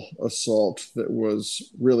sexual assault that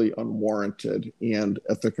was really unwarranted. And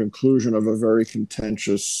at the conclusion of a very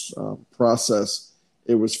contentious process,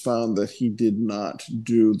 it was found that he did not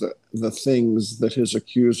do the things that his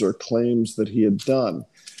accuser claims that he had done.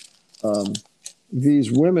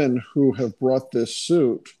 These women who have brought this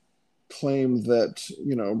suit claim that,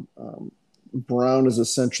 Brown is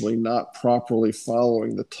essentially not properly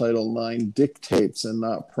following the Title IX dictates and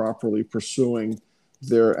not properly pursuing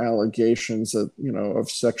their allegations of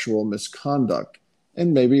sexual misconduct.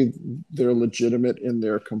 And maybe they're legitimate in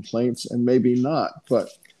their complaints and maybe not. But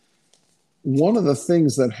one of the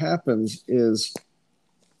things that happens is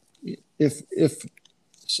if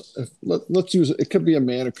let's use it could be a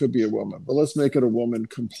man, it could be a woman, but let's make it a woman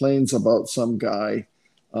complains about some guy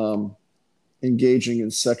engaging in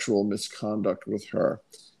sexual misconduct with her.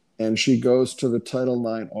 And she goes to the Title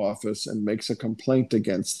IX office and makes a complaint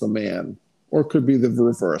against the man. Or it could be the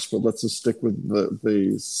reverse, but let's just stick with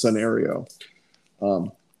the scenario.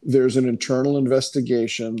 There's an internal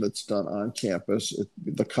investigation that's done on campus.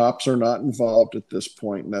 The cops are not involved at this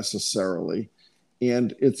point necessarily,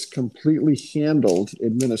 and it's completely handled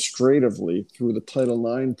administratively through the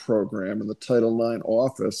Title IX program and the Title IX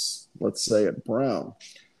office, let's say at Brown.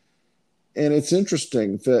 And it's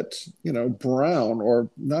interesting that, Brown, or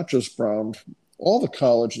not just Brown, all the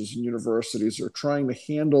colleges and universities are trying to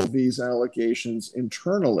handle these allegations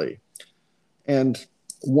internally. And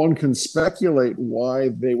one can speculate why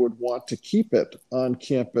they would want to keep it on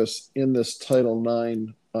campus in this Title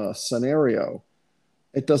IX scenario.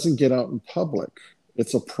 It doesn't get out in public.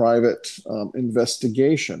 It's a private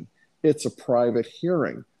investigation. It's a private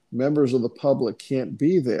hearing. Members of the public can't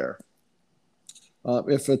be there.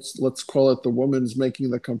 If it's, let's call it, the woman's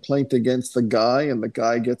making the complaint against the guy and the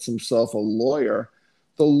guy gets himself a lawyer,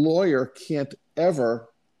 the lawyer can't ever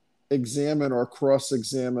examine or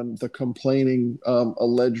cross-examine the complaining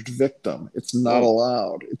alleged victim. It's not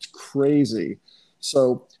allowed. It's crazy.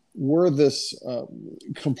 So were this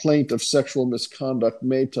complaint of sexual misconduct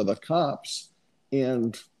made to the cops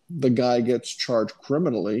and the guy gets charged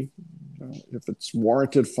criminally, if it's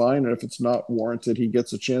warranted, fine. And if it's not warranted, he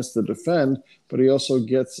gets a chance to defend, but he also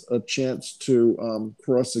gets a chance to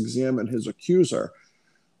cross-examine his accuser.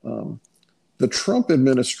 The Trump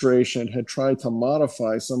administration had tried to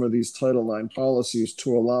modify some of these Title IX policies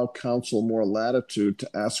to allow counsel more latitude to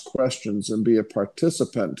ask questions and be a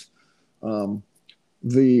participant.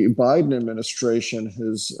 The Biden administration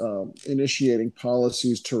is initiating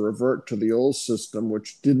policies to revert to the old system,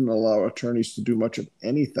 which didn't allow attorneys to do much of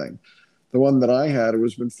anything. The one that I had, it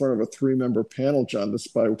was in front of a 3-member panel, John, this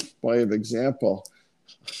by way of example.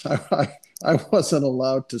 I wasn't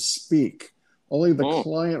allowed to speak. Only the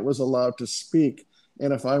client was allowed to speak.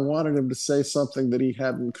 And if I wanted him to say something that he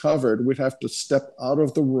hadn't covered, we'd have to step out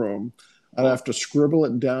of the room. I'd have to scribble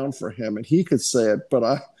it down for him, and he could say it,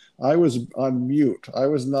 but I was on mute. I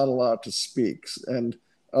was not allowed to speak. And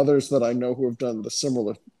others that I know who have done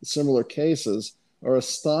the similar cases are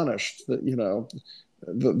astonished that,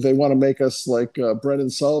 they want to make us like Brendan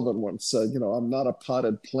Sullivan once said, I'm not a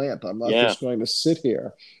potted plant. I'm not just going to sit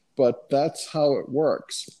here. But that's how it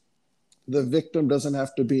works. The victim doesn't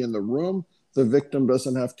have to be in the room. The victim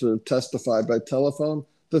doesn't have to testify by telephone.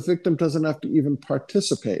 The victim doesn't have to even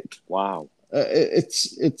participate. Wow.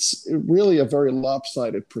 It's really a very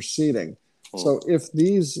lopsided proceeding. So if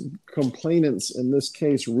these complainants in this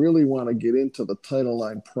case really want to get into the Title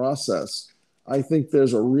IX process, I think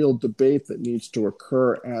there's a real debate that needs to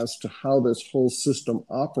occur as to how this whole system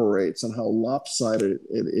operates and how lopsided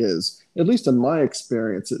it is. At least in my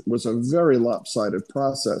experience, it was a very lopsided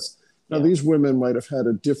process. Now, these women might have had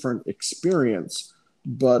a different experience,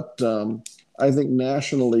 but I think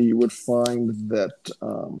nationally you would find that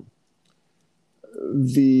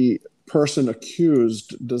the person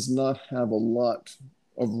accused does not have a lot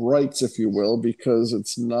of rights, if you will, because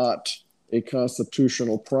it's not a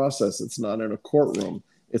constitutional process. It's not in a courtroom.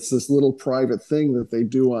 It's this little private thing that they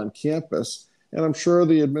do on campus. And I'm sure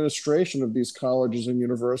the administration of these colleges and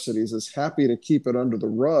universities is happy to keep it under the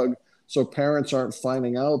rug so parents aren't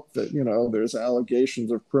finding out that, there's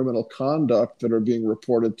allegations of criminal conduct that are being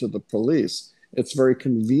reported to the police. It's very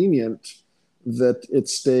convenient that it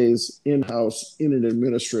stays in-house in an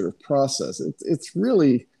administrative process. It's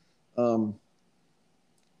really,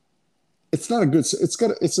 it's not a good,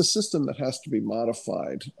 it's a system that has to be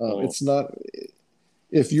modified. It's not,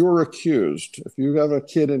 if you're accused, if you have a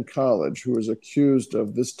kid in college who is accused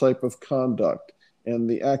of this type of conduct and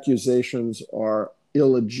the accusations are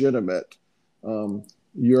illegitimate,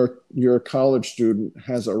 your college student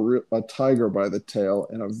has a tiger by the tail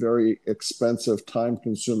and a very expensive,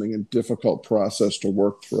 time-consuming, and difficult process to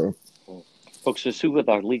work through. Folks, this is with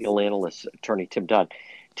our legal analyst, attorney Tim Dodd.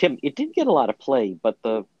 Tim, it didn't get a lot of play, but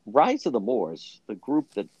the Rise of the Moors, the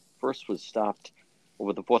group that first was stopped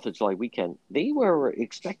over the 4th of July weekend, they were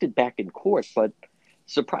expected back in court, but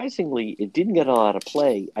surprisingly, it didn't get a lot of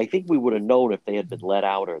play. I think we would have known if they had been let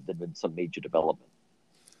out or there'd been some major development.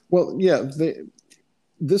 Well, yeah,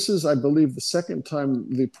 this is, I believe, the second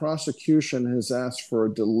time the prosecution has asked for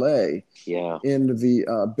a delay in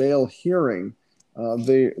the bail hearing.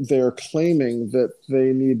 They're claiming that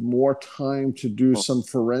they need more time to do some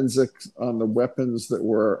forensics on the weapons that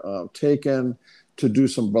were taken, to do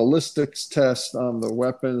some ballistics tests on the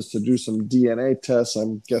weapons, to do some DNA tests,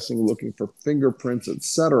 I'm guessing looking for fingerprints,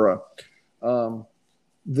 etc.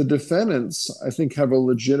 The defendants, I think, have a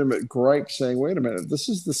legitimate gripe saying, wait a minute, this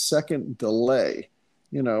is the second delay.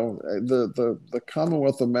 The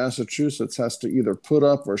Commonwealth of Massachusetts has to either put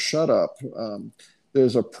up or shut up.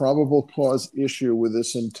 There's a probable cause issue with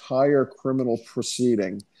this entire criminal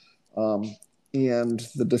proceeding. And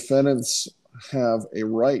the defendants have a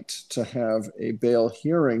right to have a bail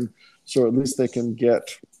hearing, so at least they can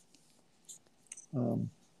get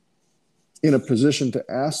in a position to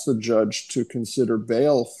ask the judge to consider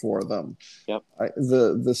bail for them. Yep.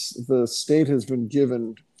 The state has been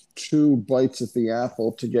given two bites at the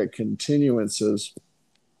apple to get continuances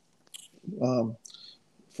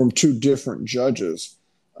from two different judges.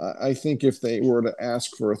 I think if they were to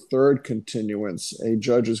ask for a third continuance, a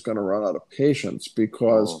judge is going to run out of patience,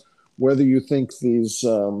 because whether you think these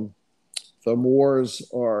the Moores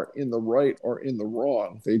are in the right or in the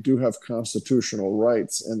wrong, they do have constitutional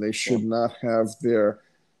rights, and they should not have their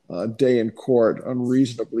day in court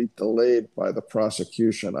unreasonably delayed by the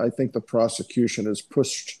prosecution. I think the prosecution has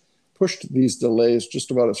pushed these delays just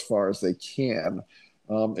about as far as they can.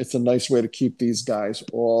 It's a nice way to keep these guys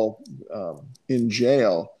all in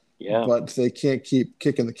jail, but they can't keep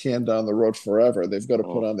kicking the can down the road forever. They've got to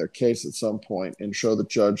put on their case at some point and show the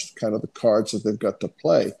judge kind of the cards that they've got to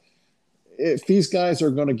play. If these guys are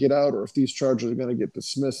going to get out, or if these charges are going to get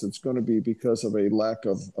dismissed, it's going to be because of a lack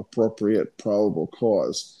of appropriate probable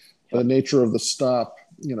cause. The nature of the stop,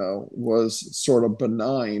 was sort of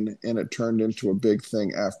benign, and it turned into a big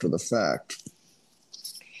thing after the fact.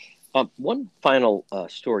 One final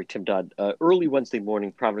story, Tim Dodd. Early Wednesday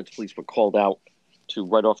morning, Providence police were called out to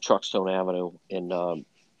right off Truckstone Avenue, and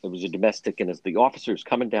it was a domestic. And as the officers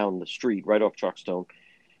coming down the street, right off Truckstone,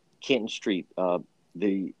 Canton Street,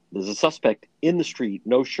 there's a suspect in the street,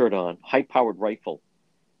 no shirt on, high-powered rifle,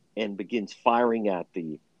 and begins firing at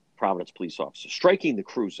the Providence police officer, striking the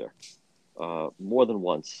cruiser more than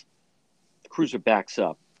once. The cruiser backs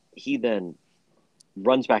up. He then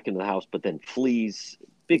runs back into the house, but then flees.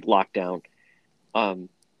 Big lockdown.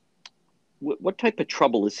 What type of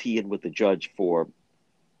trouble is he in with the judge for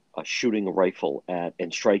shooting a rifle at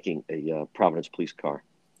and striking a Providence police car?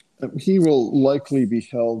 He will likely be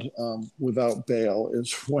held without bail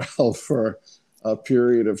as well for a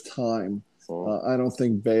period of time. I don't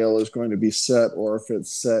think bail is going to be set, or if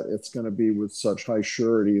it's set, it's going to be with such high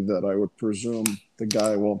surety that I would presume the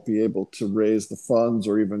guy won't be able to raise the funds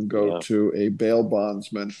or even go to a bail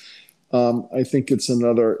bondsman. I think it's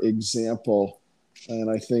another example,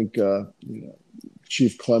 and I think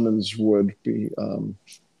Chief Clemens would be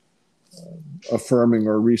affirming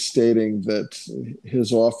or restating that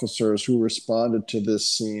his officers who responded to this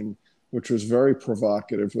scene, which was very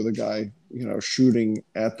provocative, with a guy shooting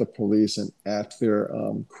at the police and at their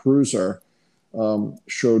cruiser,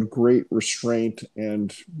 showed great restraint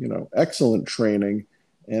and excellent training,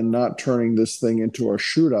 and not turning this thing into a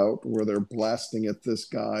shootout where they're blasting at this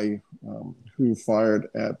guy who fired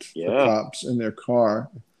at the cops in their car,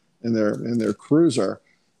 in their cruiser.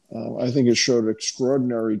 I think it showed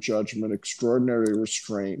extraordinary judgment, extraordinary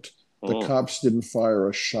restraint. The cops didn't fire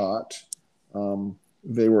a shot.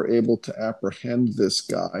 They were able to apprehend this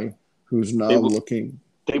guy who's now looking.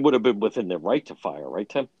 They would have been within their right to fire, right,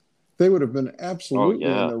 Tim? They would have been absolutely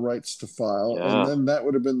in their rights to file. And then that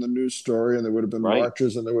would have been the news story, and there would have been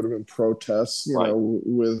marches, and there would have been protests,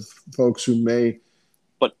 with folks who may.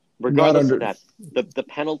 But regardless of that, the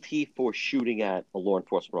penalty for shooting at a law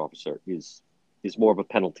enforcement officer is more of a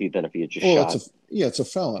penalty than if he had just shot. It's a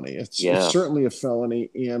felony. It's certainly a felony,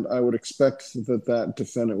 and I would expect that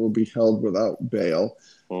defendant will be held without bail.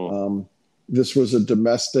 This was a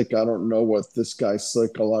domestic. I don't know what this guy's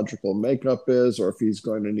psychological makeup is, or if he's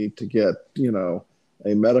going to need to get, a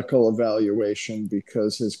medical evaluation,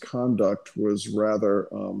 because his conduct was rather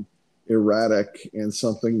erratic, and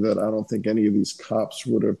something that I don't think any of these cops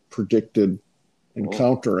would have predicted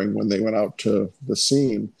encountering when they went out to the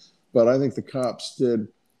scene. But I think the cops did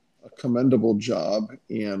a commendable job,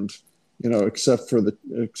 and except for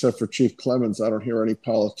Chief Clemens, I don't hear any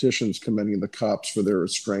politicians commending the cops for their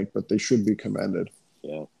restraint, but they should be commended.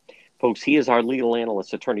 Yeah. Folks, he is our legal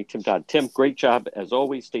analyst, Attorney Tim Dodd. Tim, great job. As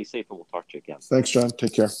always, stay safe, and we'll talk to you again. Thanks, John.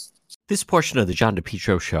 Take care. This portion of the John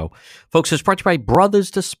DePietro Show, folks, is brought to you by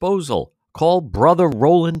Brothers Disposal. Call Brother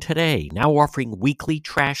Roland today, now offering weekly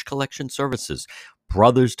trash collection services.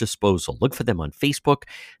 Brothers Disposal. Look for them on Facebook.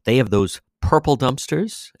 They have those purple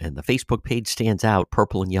dumpsters, and the Facebook page stands out,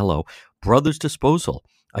 purple and yellow. Brothers Disposal,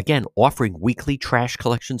 again, offering weekly trash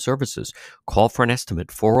collection services. Call for an estimate,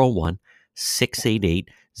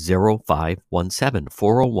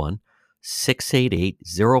 401-688-0517,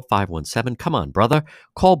 401-688-0517. Come on, brother.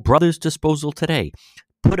 Call Brothers Disposal today.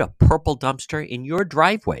 Put a purple dumpster in your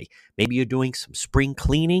driveway. Maybe you're doing some spring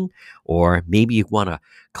cleaning, or maybe you want to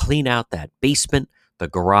clean out that basement, the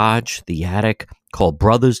garage, the attic. Call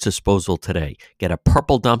Brothers Disposal today. Get a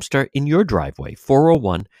purple dumpster in your driveway,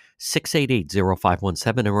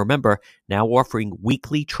 401-688-0517. And remember, now offering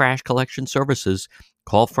weekly trash collection services.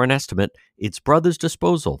 Call for an estimate. It's Brothers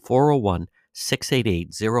Disposal,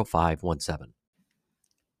 401-688-0517.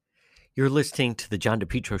 You're listening to the John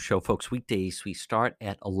DePietro Show, folks. Weekdays, we start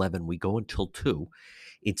at 11. We go until 2.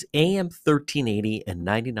 It's AM 1380 and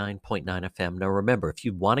 99.9 FM. Now, remember, if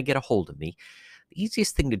you want to get a hold of me, the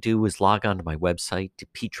easiest thing to do is log on to my website,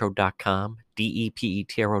 depetro.com,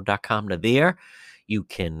 DEPETRO.com. Now, there you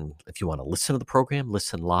can, if you want to listen to the program,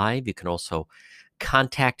 listen live. You can also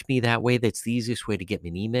contact me that way. That's the easiest way to get me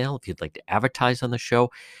an email if you'd like to advertise on the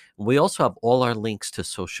show. And we also have all our links to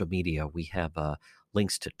social media. We have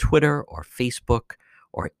links to Twitter or Facebook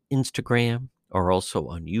or Instagram, or also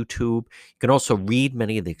on YouTube. You can also read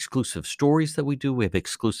many of the exclusive stories that we do. We have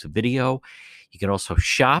exclusive video. You can also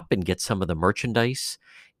shop and get some of the merchandise.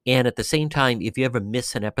 And at the same time, if you ever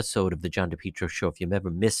miss an episode of the John DePetro Show, if you ever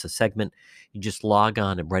miss a segment, you just log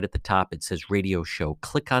on and right at the top it says radio show.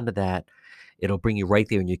 Click onto that. It'll bring you right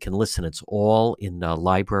there and you can listen. It's all in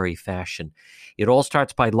library fashion. It all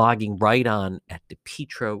starts by logging right on at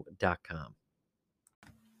depetro.com.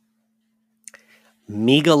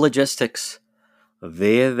 Mega Logistics.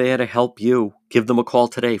 They're there to help you. Give them a call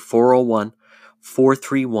today,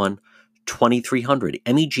 401-431-2300.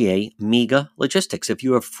 MEGA, Mega Logistics. If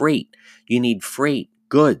you have freight, you need freight,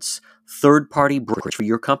 goods, third-party brokerage for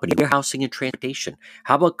your company, warehousing and transportation.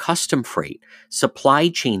 How about custom freight, supply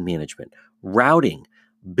chain management, routing,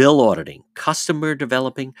 bill auditing, customer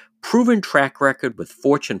developing, proven track record with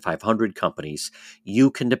Fortune 500 companies?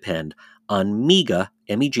 You can depend on MEGA,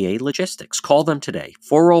 MEGA Logistics. Call them today,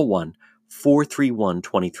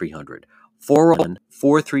 401-431-2300.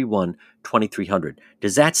 401-431-2300.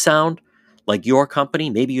 Does that sound like your company?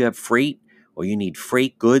 Maybe you have freight or you need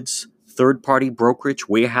freight, goods, third-party brokerage,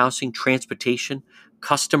 warehousing, transportation,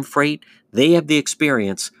 custom freight. They have the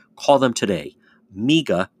experience. Call them today.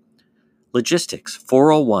 MEGA Logistics,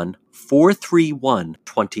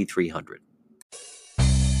 401-431-2300.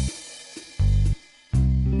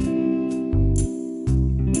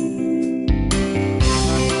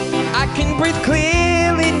 I can breathe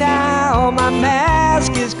clearly now, my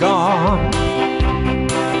mask is gone.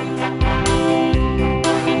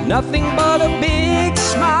 Nothing but a big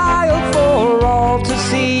smile for all to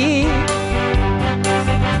see.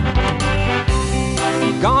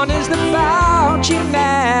 Gone is the Fauci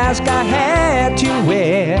mask I had to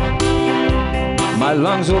wear. My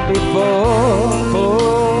lungs will be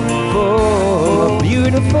full of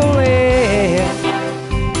beautiful air.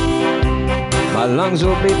 My lungs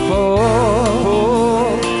will be full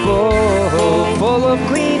of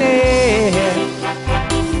clean air.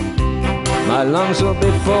 My lungs will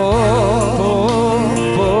be full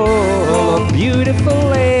of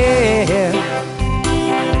beautiful air.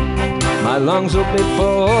 My lungs will be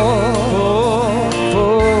full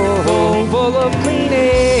of clean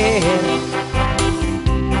air.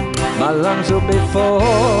 My lungs will be full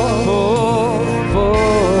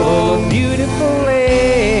of beautiful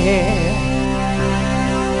air.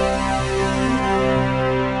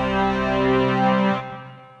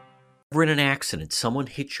 We're in an accident. Someone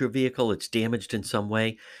hits your vehicle. It's damaged in some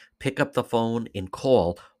way. Pick up the phone and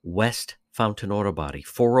call West Fountain Auto Body,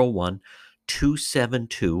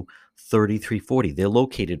 401-272-3340. They're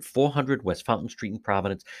located 400 West Fountain Street in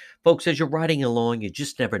Providence. Folks, as you're riding along, you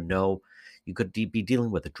just never know. You could be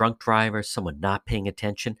dealing with a drunk driver, someone not paying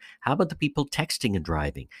attention. How about the people texting and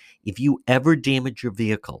driving? If you ever damage your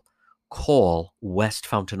vehicle, call West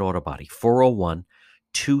Fountain Auto Body,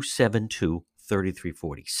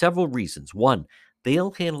 401-272-3340. Several reasons. One,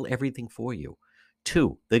 they'll handle everything for you.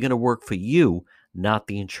 Two, they're going to work for you, not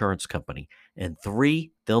the insurance company. And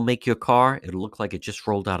three, they'll make your car, it'll look like it just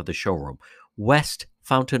rolled out of the showroom. West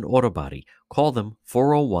Fountain Auto Body. Call them,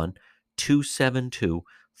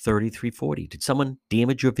 401-272-3340. Did someone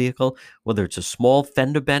damage your vehicle? Whether it's a small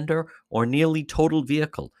fender bender or nearly totaled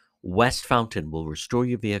vehicle, West Fountain will restore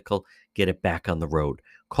your vehicle, get it back on the road.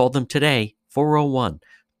 Call them today,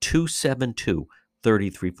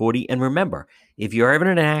 401-272-3340. And remember, if you're ever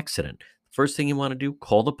in an accident, first thing you want to do,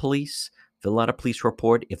 call the police, fill out a police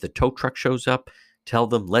report. If the tow truck shows up, tell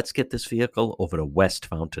them, let's get this vehicle over to West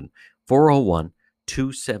Fountain,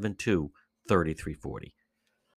 401-272-3340.